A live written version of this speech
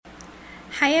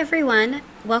Hi everyone,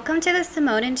 welcome to the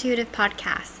Simone Intuitive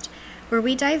Podcast, where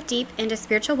we dive deep into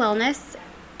spiritual wellness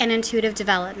and intuitive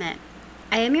development.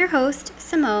 I am your host,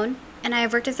 Simone, and I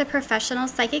have worked as a professional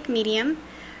psychic medium,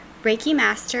 Reiki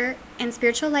master, and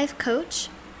spiritual life coach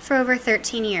for over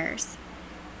 13 years.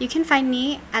 You can find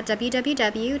me at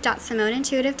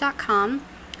www.simoneintuitive.com,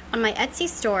 on my Etsy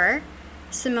store,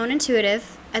 Simone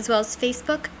Intuitive, as well as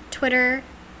Facebook, Twitter,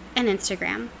 and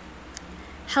Instagram.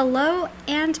 Hello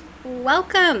and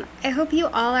welcome! I hope you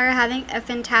all are having a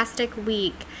fantastic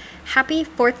week. Happy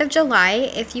 4th of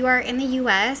July. If you are in the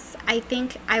US, I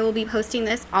think I will be posting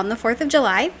this on the 4th of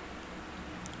July.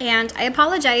 And I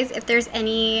apologize if there's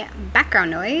any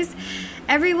background noise.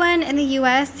 Everyone in the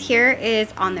US here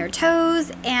is on their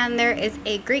toes, and there is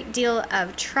a great deal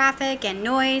of traffic and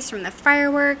noise from the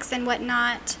fireworks and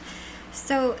whatnot.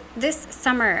 So this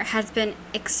summer has been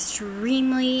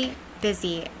extremely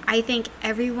busy. I think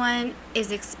everyone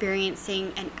is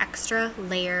experiencing an extra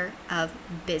layer of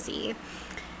busy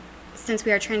since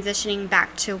we are transitioning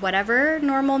back to whatever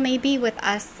normal may be with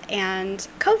us and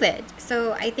COVID.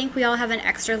 So I think we all have an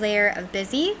extra layer of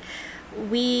busy.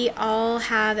 We all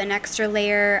have an extra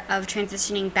layer of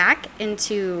transitioning back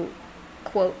into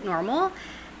quote normal.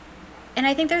 And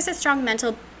I think there's a strong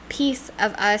mental piece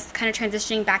of us kind of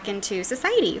transitioning back into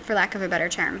society, for lack of a better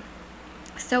term.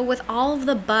 So with all of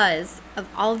the buzz of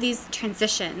all of these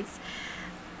transitions,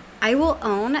 I will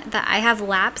own that I have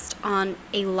lapsed on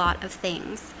a lot of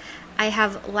things. I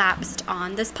have lapsed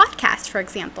on this podcast, for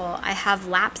example. I have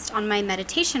lapsed on my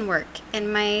meditation work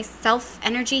and my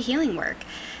self-energy healing work.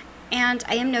 And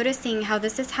I am noticing how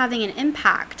this is having an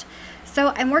impact. So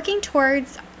I'm working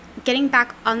towards getting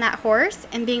back on that horse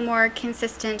and being more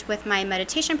consistent with my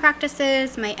meditation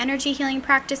practices, my energy healing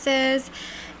practices,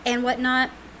 and whatnot,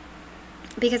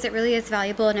 because it really is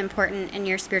valuable and important in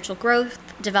your spiritual growth,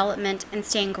 development, and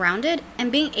staying grounded, and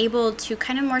being able to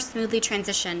kind of more smoothly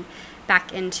transition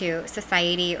back into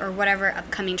society or whatever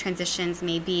upcoming transitions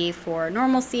may be for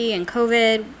normalcy and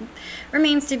COVID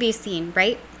remains to be seen,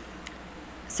 right?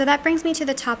 So that brings me to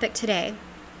the topic today,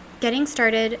 getting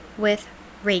started with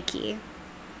Reiki.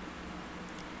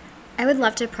 I would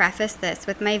love to preface this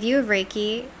with my view of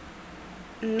Reiki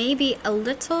may be a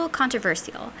little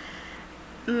controversial.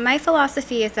 My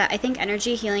philosophy is that I think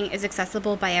energy healing is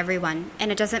accessible by everyone,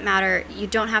 and it doesn't matter. You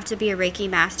don't have to be a Reiki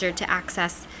master to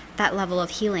access that level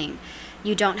of healing.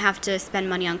 You don't have to spend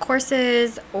money on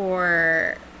courses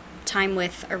or time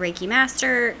with a Reiki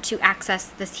master to access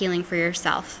this healing for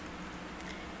yourself.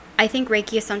 I think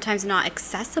Reiki is sometimes not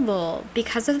accessible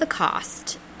because of the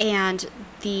cost and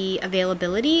the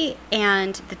availability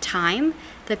and the time,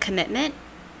 the commitment.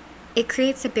 It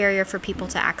creates a barrier for people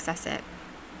to access it.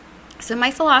 So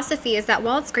my philosophy is that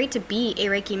while it's great to be a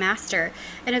Reiki master,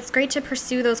 and it's great to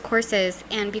pursue those courses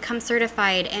and become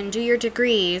certified and do your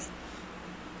degrees,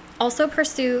 also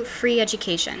pursue free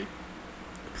education.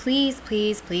 Please,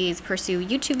 please, please pursue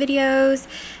YouTube videos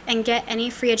and get any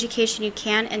free education you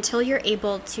can until you're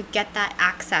able to get that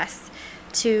access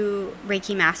to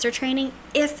Reiki master training,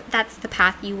 if that's the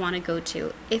path you want to go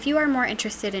to. If you are more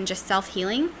interested in just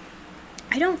self-healing,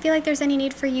 I don't feel like there's any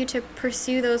need for you to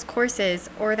pursue those courses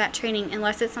or that training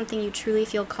unless it's something you truly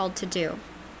feel called to do.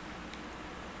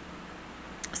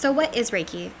 So what is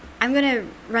Reiki? I'm going to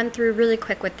run through really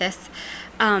quick with this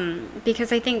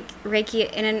because I think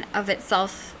Reiki in and of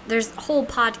itself, there's whole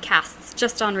podcasts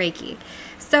just on Reiki.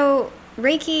 So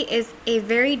Reiki is a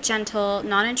very gentle,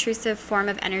 non-intrusive form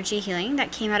of energy healing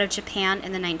that came out of Japan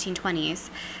in the 1920s.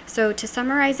 So to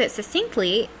summarize it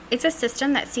succinctly, it's a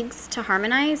system that seeks to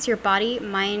harmonize your body,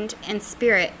 mind, and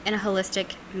spirit in a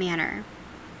holistic manner.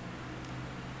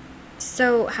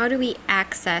 So how do we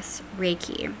access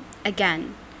Reiki?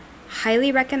 Again, highly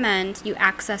recommend you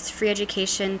access free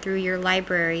education through your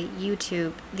library,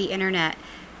 YouTube, the internet,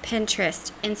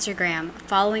 Pinterest, Instagram.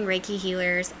 Following Reiki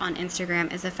healers on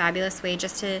Instagram is a fabulous way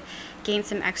just to gain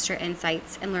some extra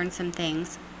insights and learn some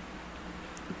things.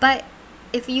 But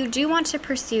if you do want to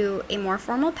pursue a more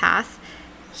formal path,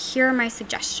 here are my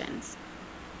suggestions.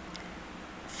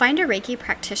 Find a Reiki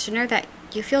practitioner that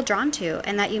you feel drawn to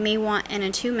and that you may want an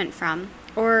attunement from,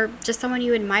 or just someone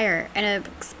you admire, and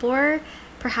explore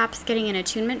perhaps getting an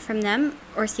attunement from them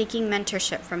or seeking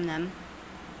mentorship from them.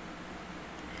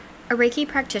 A Reiki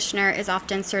practitioner is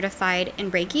often certified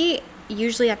in Reiki,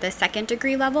 usually at the 2nd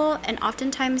degree level, and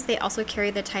oftentimes they also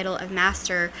carry the title of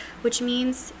master, which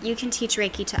means you can teach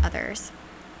Reiki to others.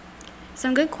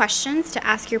 Some good questions to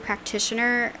ask your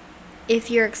practitioner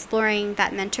if you're exploring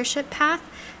that mentorship path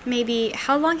may be,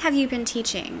 how long have you been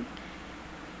teaching?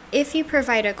 If you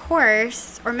provide a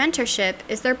course or mentorship,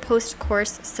 is there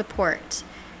post-course support?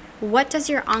 What does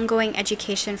your ongoing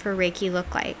education for Reiki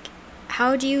look like?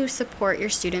 How do you support your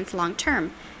students long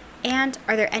term? And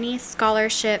are there any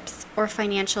scholarships or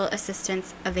financial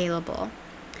assistance available?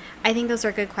 I think those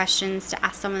are good questions to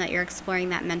ask someone that you're exploring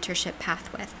that mentorship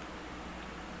path with.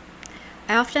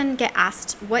 I often get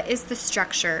asked, what is the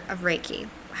structure of Reiki?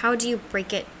 How do you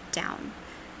break it down?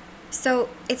 So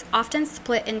it's often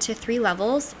split into 3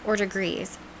 levels or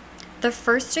degrees. The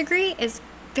first degree is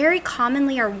very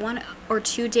commonly our 1 or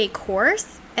 2 day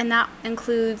course, and that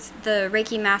includes the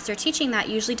Reiki master teaching that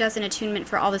usually does an attunement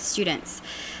for all the students.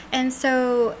 And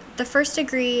so the first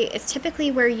degree is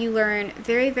typically where you learn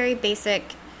very, very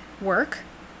basic work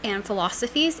and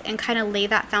philosophies and kind of lay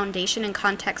that foundation and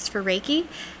context for Reiki.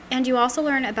 And you also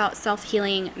learn about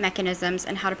self-healing mechanisms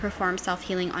and how to perform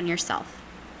self-healing on yourself.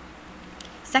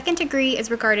 Second degree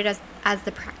is regarded as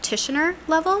the practitioner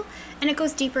level, and it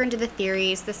goes deeper into the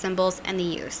theories, the symbols, and the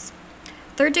use.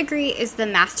 Third degree is the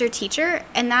master teacher,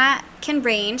 and that can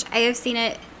range. I have seen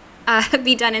it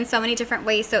be done in so many different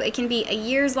ways. So it can be a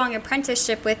years-long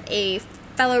apprenticeship with a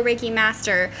fellow Reiki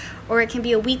master, or it can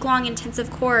be a week-long intensive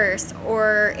course,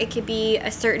 or it could be a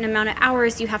certain amount of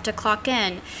hours you have to clock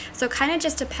in. So it kind of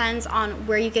just depends on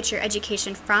where you get your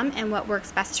education from and what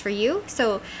works best for you.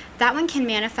 So that one can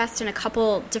manifest in a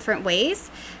couple different ways.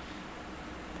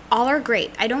 All are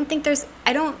great. I want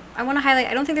to highlight,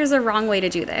 I don't think there's a wrong way to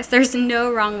do this. There's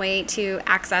no wrong way to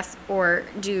access or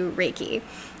do Reiki.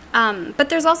 But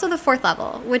there's also the 4th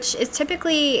level, which is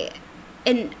typically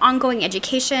in ongoing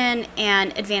education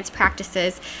and advanced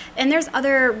practices. And there's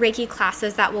other Reiki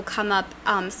classes that will come up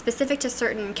specific to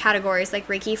certain categories, like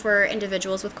Reiki for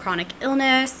individuals with chronic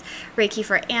illness, Reiki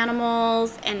for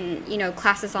animals, and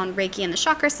classes on Reiki and the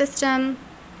chakra system.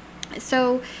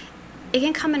 So it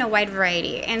can come in a wide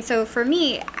variety. And so for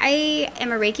me, I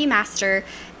am a Reiki master,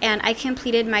 and I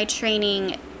completed my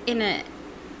training in an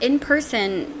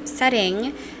in-person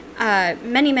setting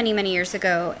many years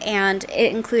ago, and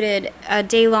it included a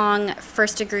day-long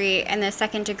first degree, and the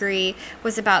second degree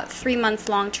was about 3 months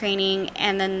long training,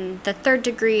 and then the third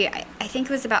degree, I think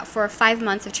it was about 4 or 5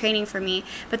 months of training for me,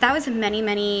 but that was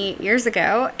many years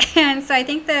ago. And so I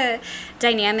think the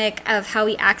dynamic of how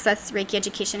we access Reiki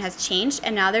education has changed,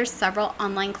 and now there's several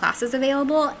online classes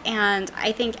available, and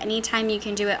I think anytime you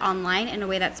can do it online in a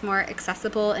way that's more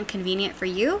accessible and convenient for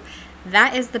you,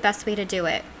 that is the best way to do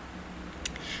it.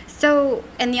 So,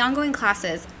 and the ongoing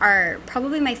classes are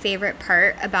probably my favorite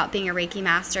part about being a Reiki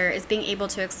master, is being able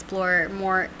to explore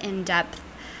more in-depth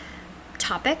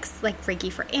topics like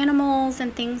Reiki for animals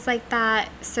and things like that.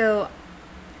 So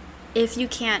if you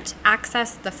can't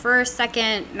access the first,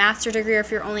 second master degree, or if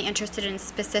you're only interested in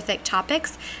specific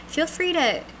topics, feel free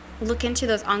to look into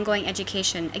those ongoing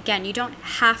education. Again, you don't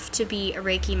have to be a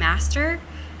Reiki master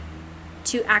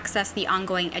to access the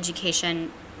ongoing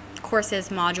education courses,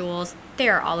 modules. They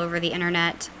are all over the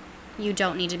internet. You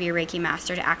don't need to be a Reiki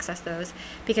master to access those,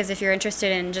 because if you're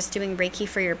interested in just doing Reiki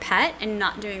for your pet and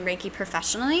not doing Reiki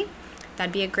professionally,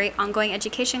 that'd be a great ongoing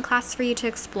education class for you to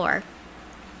explore.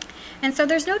 And so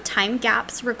there's no time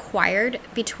gaps required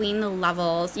between the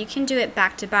levels. You can do it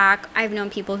back to back. I've known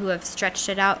people who have stretched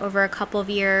it out over a couple of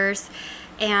years,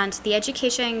 and the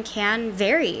education can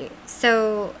vary.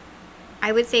 So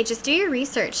I would say just do your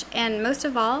research, and most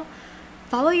of all,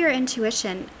 follow your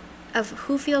intuition of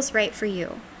who feels right for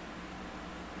you.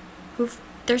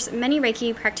 There's many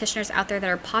Reiki practitioners out there that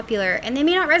are popular, and they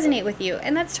may not resonate with you,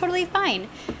 and that's totally fine.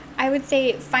 I would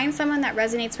say find someone that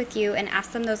resonates with you and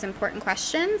ask them those important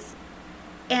questions,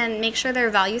 and make sure their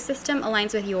value system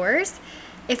aligns with yours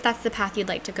if that's the path you'd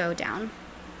like to go down.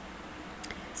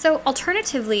 So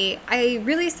alternatively, I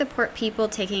really support people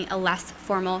taking a less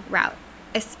formal route,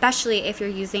 especially if you're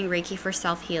using Reiki for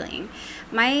self-healing.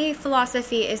 My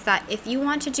philosophy is that if you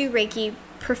want to do Reiki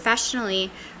professionally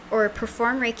or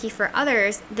perform Reiki for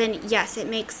others, then yes, it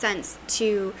makes sense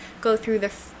to go through the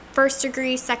first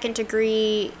degree, second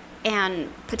degree, and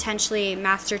potentially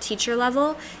master teacher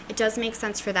level. It does make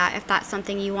sense for that if that's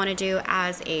something you want to do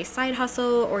as a side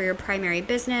hustle or your primary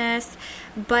business.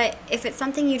 But if it's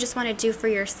something you just want to do for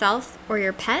yourself or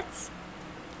your pets,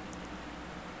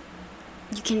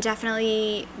 you can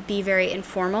definitely be very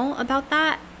informal about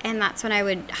that, and that's when I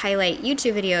would highlight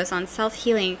YouTube videos on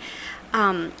self-healing.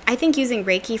 I think using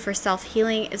Reiki for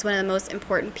self-healing is one of the most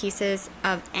important pieces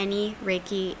of any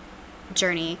Reiki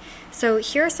journey. So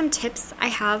here are some tips I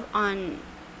have on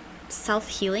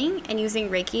self-healing and using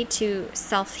Reiki to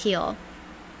self-heal.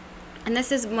 And this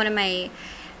is one of my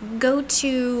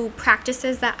go-to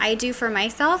practices that I do for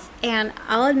myself, and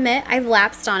I'll admit I've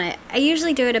lapsed on it. I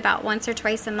usually do it about once or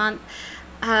twice a month,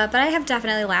 But I have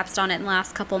definitely lapsed on it in the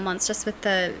last couple months just with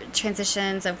the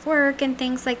transitions of work and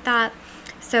things like that.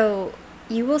 So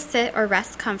you will sit or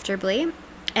rest comfortably.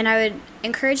 And I would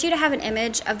encourage you to have an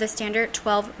image of the standard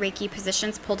 12 Reiki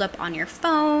positions pulled up on your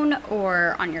phone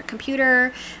or on your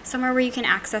computer, somewhere where you can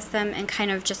access them and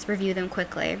kind of just review them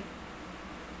quickly.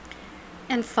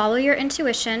 And follow your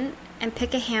intuition and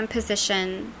pick a hand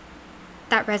position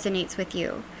that resonates with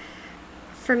you.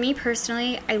 For me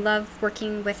personally, I love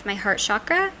working with my heart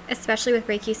chakra, especially with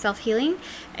Reiki self-healing.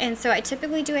 And so I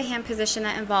typically do a hand position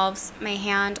that involves my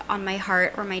hand on my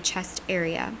heart or my chest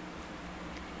area.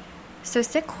 So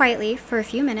sit quietly for a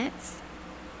few minutes,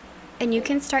 and you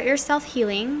can start your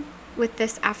self-healing with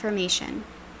this affirmation.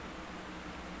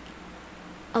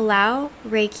 Allow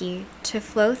Reiki to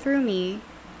flow through me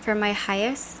for my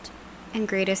highest and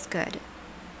greatest good.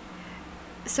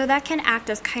 So that can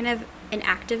act as kind of an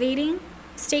activating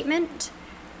statement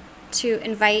to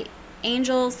invite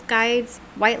angels, guides,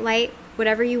 white light,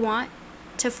 whatever you want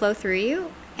to flow through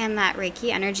you, and that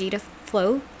Reiki energy to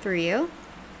flow through you.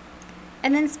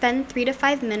 And then spend 3 to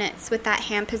 5 minutes with that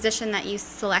hand position that you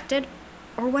selected,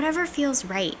 or whatever feels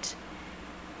right.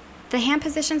 The hand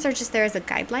positions are just there as a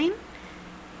guideline,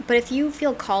 but if you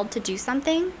feel called to do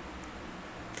something,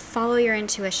 follow your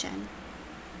intuition.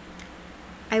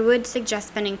 I would suggest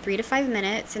spending 3 to 5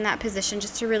 minutes in that position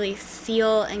just to really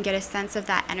feel and get a sense of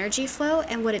that energy flow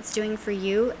and what it's doing for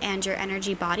you and your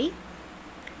energy body.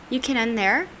 You can end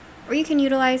there, or you can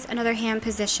utilize another hand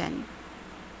position.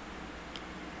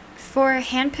 For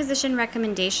hand position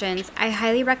recommendations, I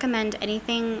highly recommend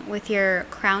anything with your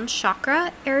crown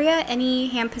chakra area, any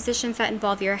hand positions that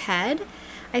involve your head.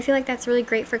 I feel like that's really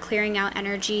great for clearing out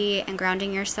energy and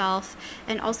grounding yourself,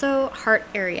 and also heart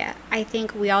area. I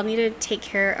think we all need to take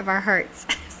care of our hearts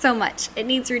so much. It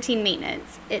needs routine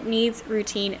maintenance.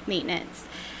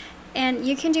 And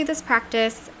you can do this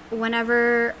practice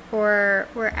whenever or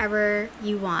wherever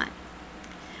you want.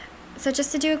 So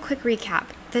just to do a quick recap,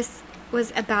 this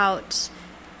was about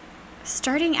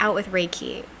starting out with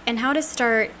Reiki and how to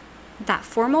start that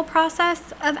formal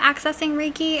process of accessing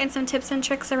Reiki and some tips and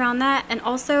tricks around that, and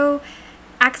also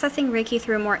accessing Reiki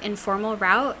through a more informal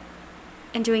route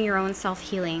and doing your own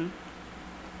self-healing.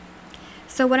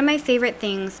 So one of my favorite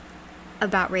things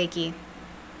about Reiki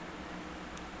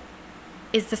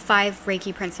is the 5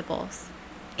 Reiki principles.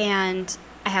 And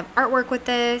I have artwork with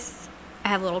this, I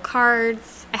have little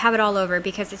cards, I have it all over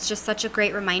because it's just such a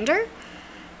great reminder.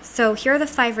 So here are the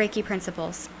 5 Reiki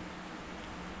principles.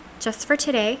 Just for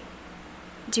today,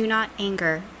 do not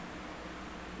anger.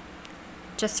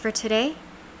 Just for today,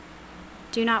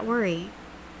 do not worry.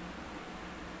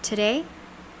 Today,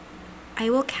 I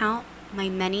will count my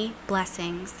many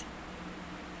blessings.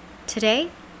 Today,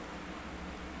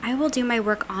 I will do my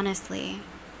work honestly.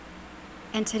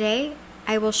 And today,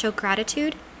 I will show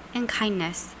gratitude and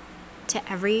kindness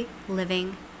to every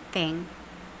living thing.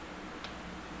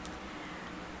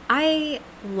 I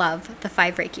love the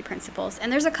 5 Reiki principles,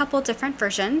 and there's a couple different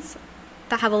versions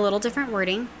that have a little different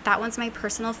wording. That one's my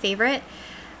personal favorite.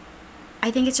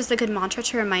 I think it's just a good mantra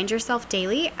to remind yourself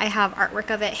daily. I have artwork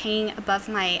of it hanging above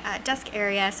my desk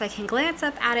area so I can glance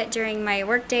up at it during my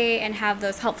workday and have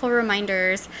those helpful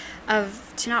reminders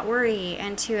of to not worry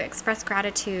and to express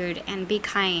gratitude and be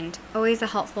kind. Always a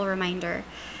helpful reminder.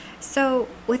 So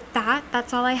with that,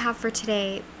 that's all I have for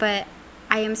today, but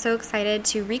I am so excited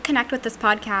to reconnect with this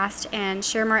podcast and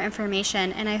share more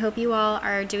information, and I hope you all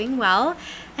are doing well.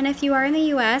 And if you are in the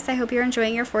U.S., I hope you're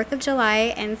enjoying your 4th of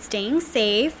July and staying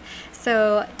safe.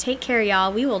 So take care,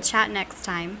 y'all. We will chat next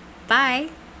time. Bye.